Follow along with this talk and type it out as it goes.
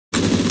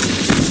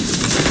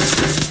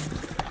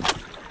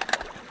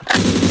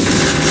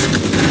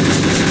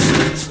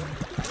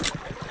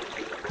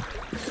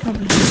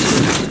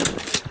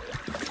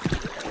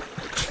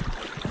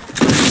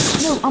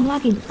I'm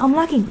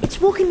lagging. It's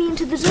walking me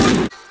into the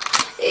zone.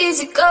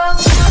 Easy go.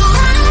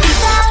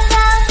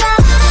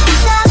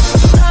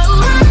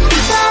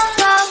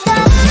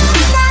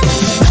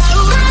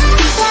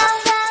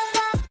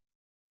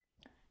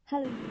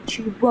 Hello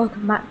YouTube,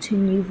 welcome back to a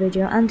new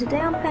video, and today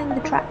I'm playing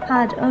the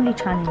Trackpad only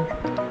challenge.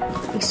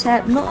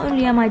 Except not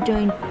only am I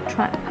doing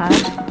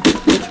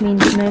Trackpad, which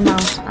means no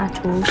mouse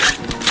at all,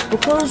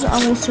 because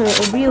I'm also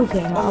a real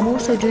gamer, I'm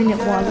also doing it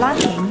while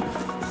lagging,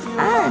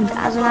 and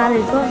as an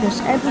added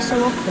bonus, every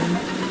so often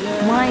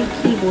my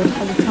keyboard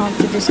has a chance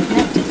to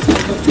disconnect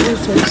itself, which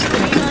also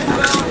disconnects the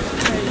trackpad.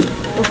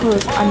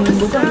 Because, I mean,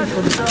 we're going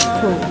for the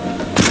full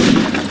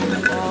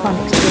fun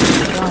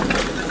experience, right?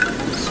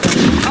 So,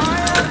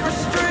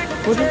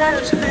 what did I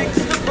just play?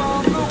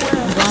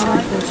 While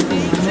I feel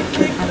screen,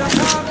 I'm not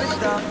sure how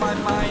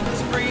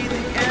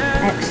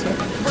exit.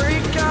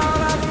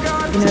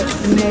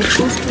 You know,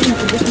 full screen,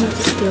 it just makes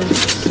it feel.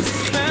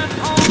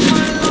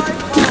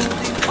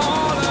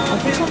 I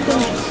think I'm going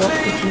to stop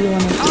if you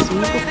want to see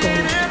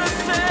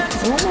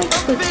because I want my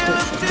quick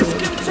switch to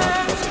be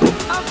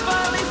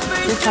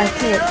just like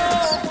this.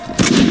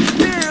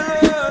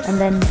 And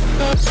then,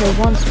 so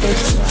one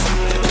space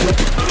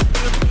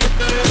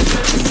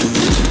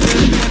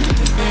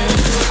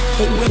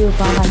that you feel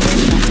bad I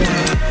made that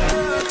game.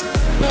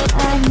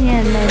 And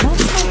yeah, no, that's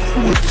not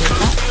funny.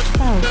 That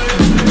felt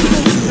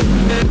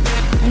damn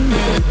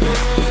it.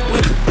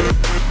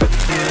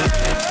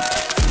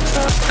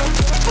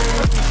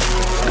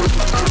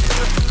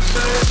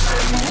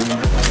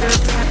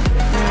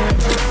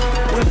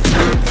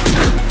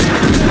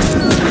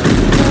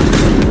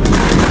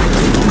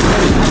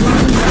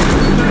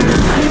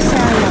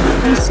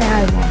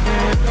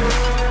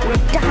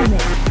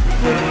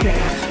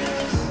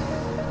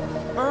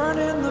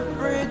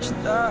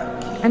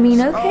 I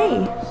mean,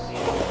 okay.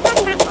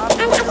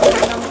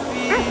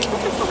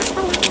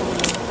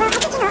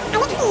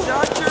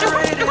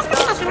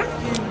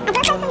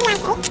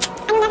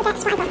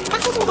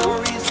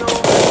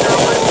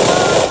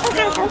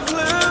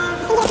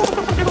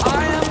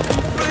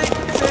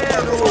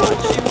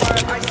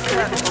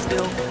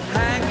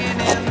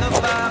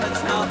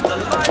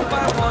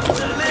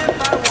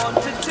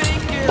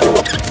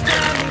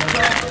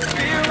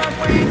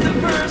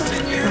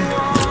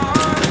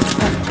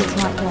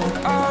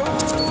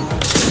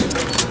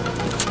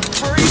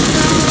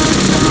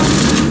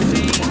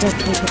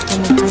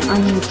 I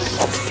need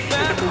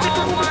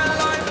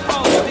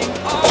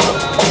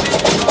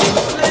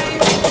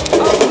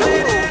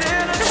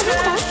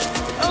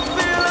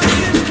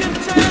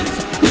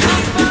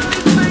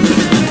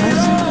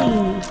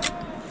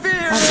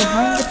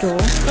behind the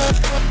door.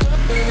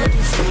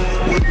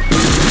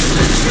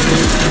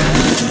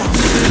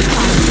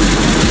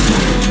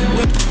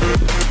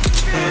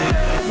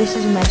 This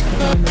is a medical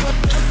moment.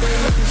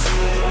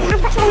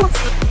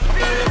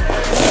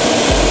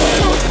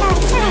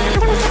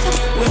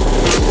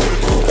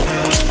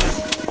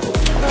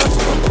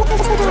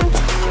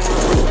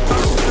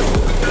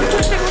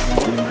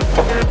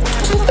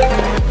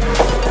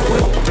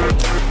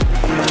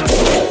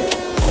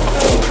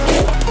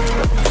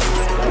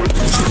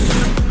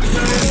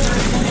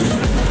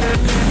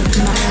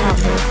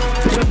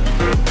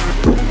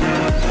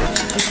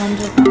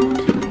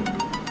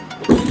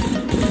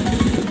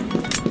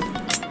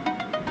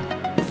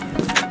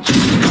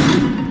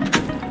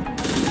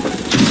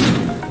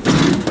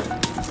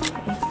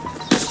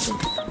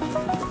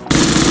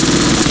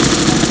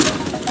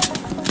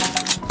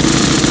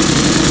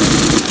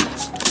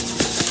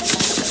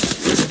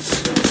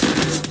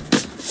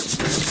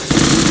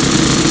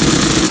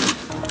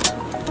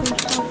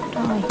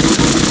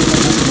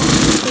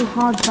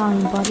 Hard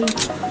dying, buddy.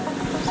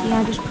 See,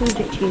 I just proved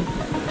it to you.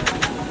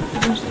 You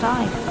just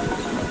died.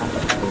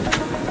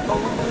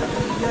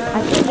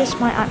 I think this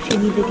might actually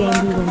be the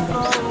game we win this.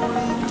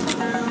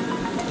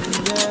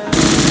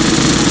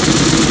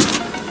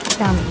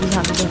 Damn it, he's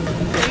out the game.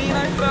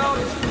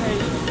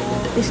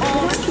 This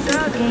could actually be the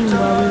game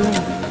where we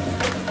win.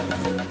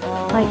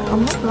 Like,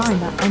 I'm not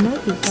blind, I know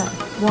he's there.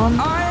 1,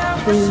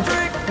 2,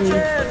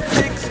 3.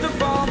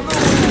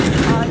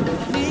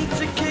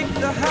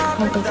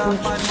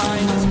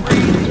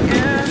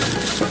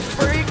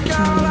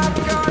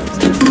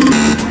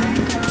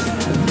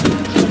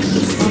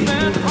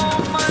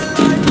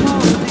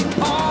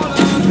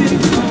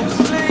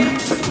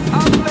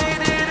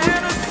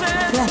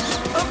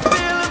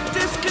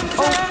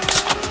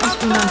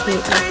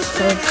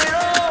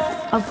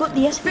 I've got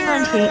the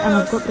SV98 and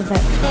I've got the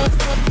Vector.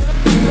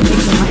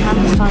 My hand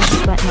is starting to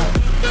sweat now.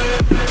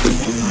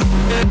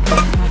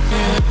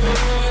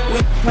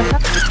 What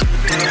happened?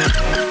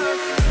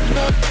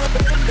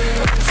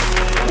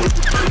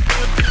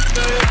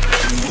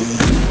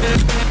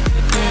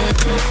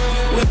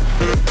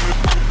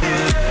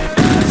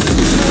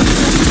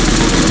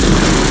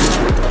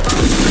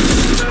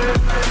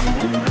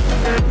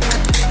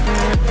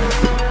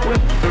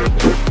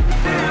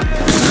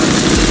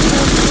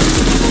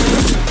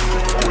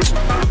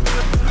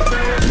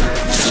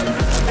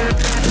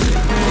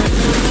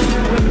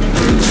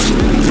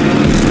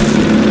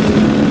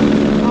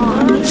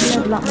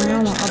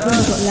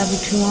 got level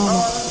 2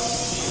 armor.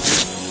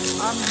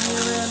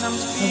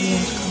 Everyone's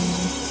coming.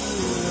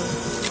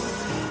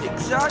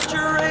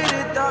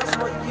 Exaggerated, that's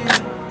what you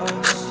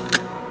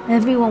assume.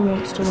 Everyone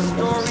wants to win this.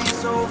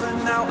 Story's over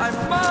now, I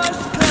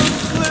must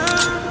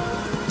conclude.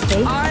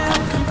 Okay. I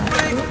am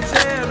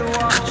conflicted,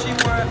 watching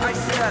where I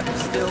step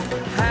still,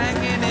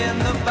 hanging in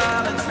the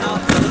balance.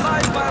 Not the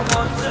life I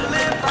want to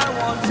live, I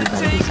want to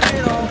take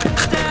it all.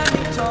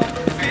 Standing tall,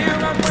 fear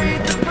I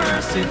weighed the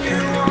person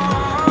you are.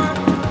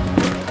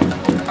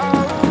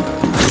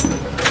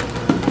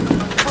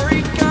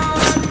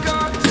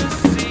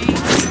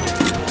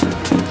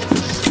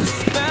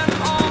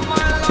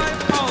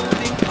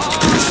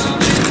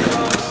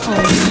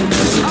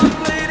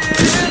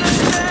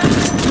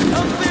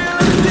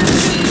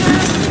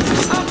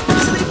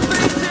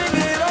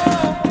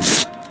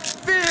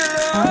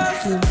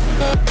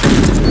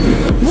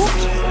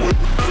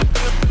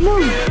 No,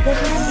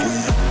 there's no.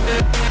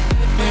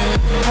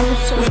 I was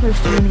so close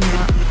to winning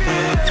that.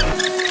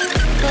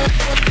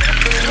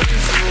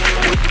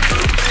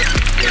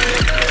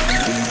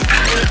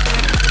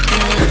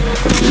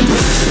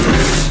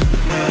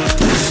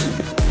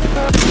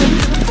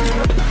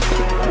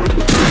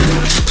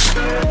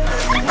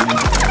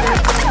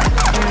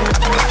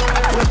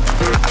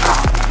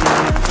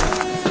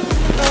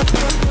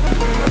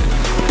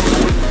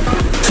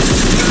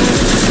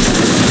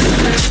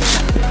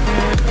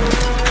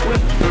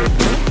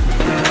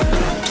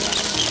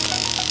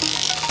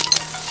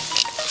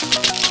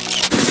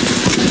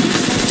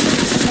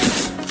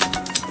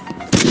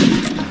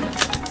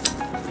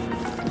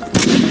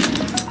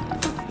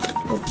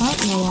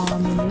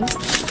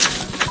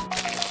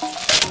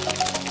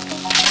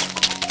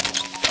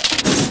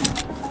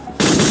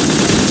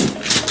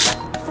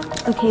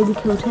 Okay, we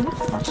killed him.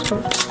 That's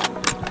good.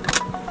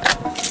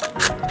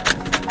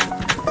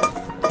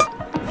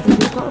 Okay,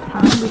 we've got a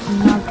pan. We can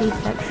now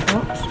deflect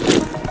shots.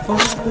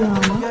 There's the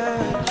armor.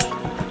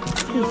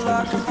 Please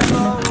say this is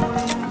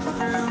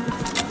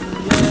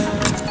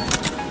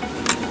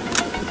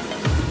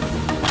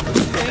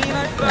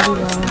very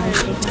well.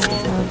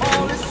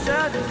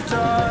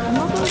 I'm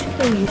not going to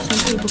kill you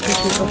simply because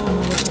you got on the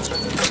list.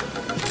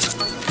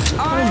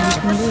 Oh, you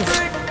can do it.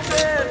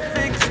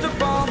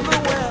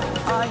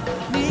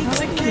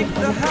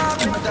 The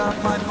habit that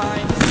my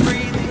mind is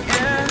breathing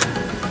in.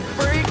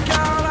 Break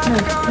out, I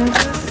got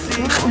to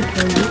see. Don't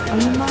kill you, are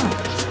you mad?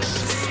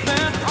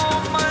 Spent all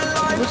my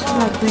life This is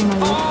like being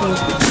my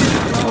left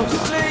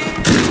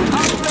sleep. I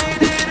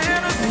played it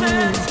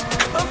innocent.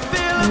 A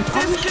feel of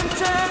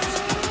discontent.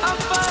 I'm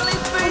finally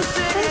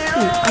facing it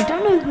all. I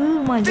don't know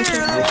who my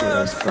little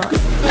helper is, but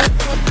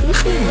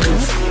he's doing good.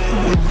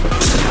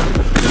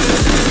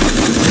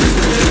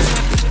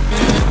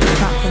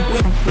 Thank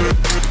you.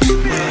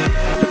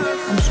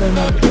 I'm so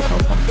mad at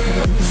help. I didn't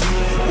know.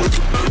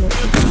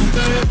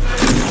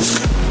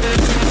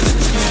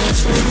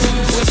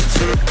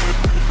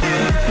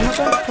 I'm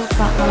not going to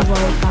talk about my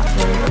world that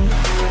way.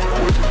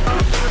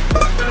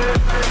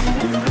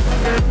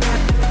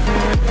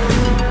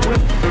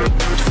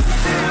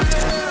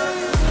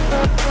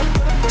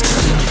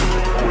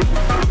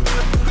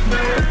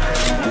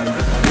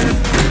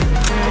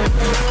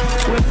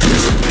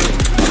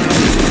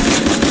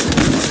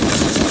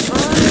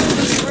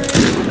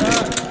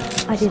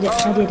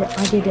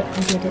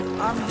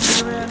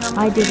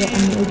 I did it,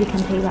 and nobody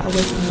can take that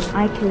away from me.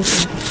 I killed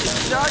him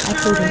all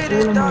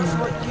on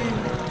my own.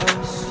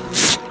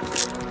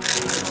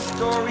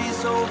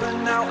 Story's over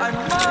now, I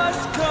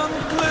must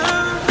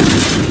conclude.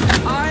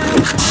 I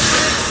am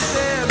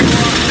conflicted,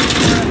 watching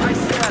where I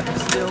step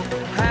still,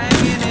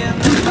 hanging in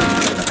the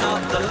balance.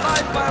 Not the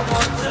life I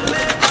want to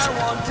live, I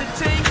want to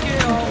take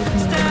it all.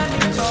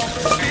 Standing tall,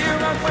 fear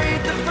I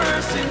weighed the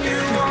person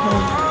you are.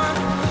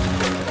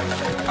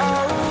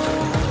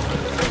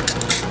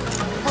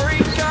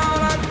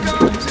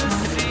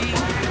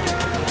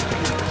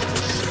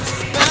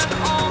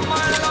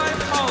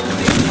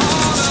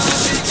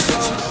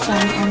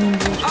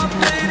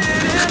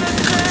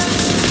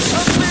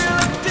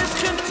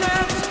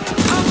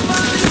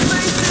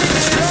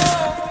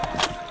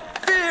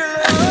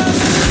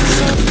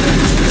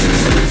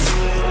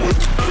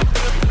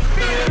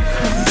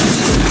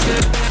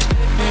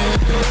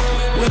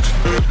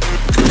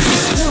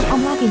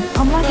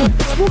 I'm lagging.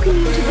 It's walking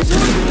into the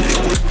zone.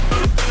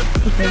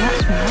 Okay,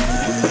 that's nice.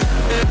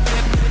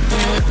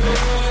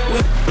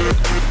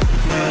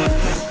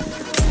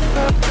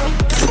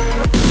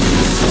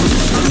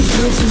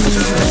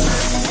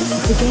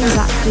 The game's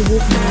actually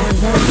walking into the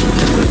zone.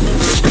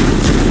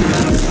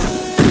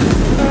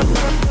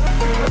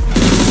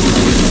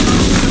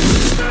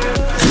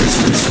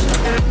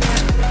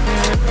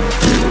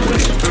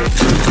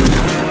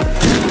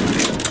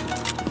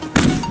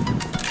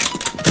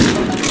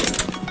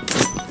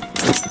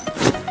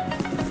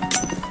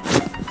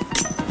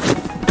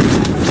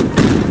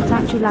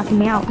 Lacking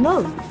me out.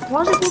 No!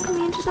 Why is it walking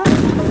me into that?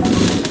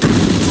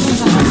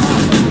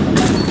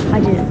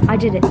 I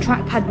did it.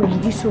 Trackpad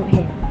win. You saw it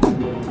here.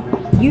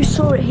 You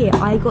saw it here.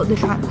 I got the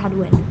trackpad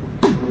win.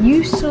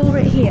 You saw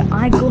it here.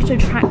 I got a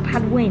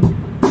trackpad win.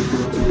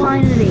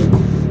 Finally.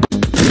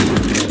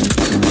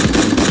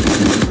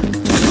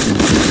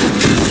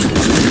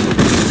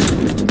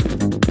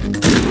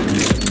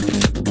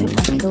 Took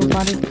my kill,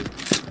 buddy.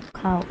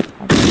 Cow.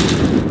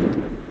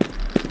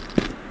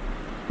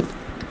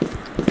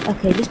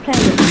 Okay, this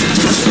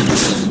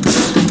player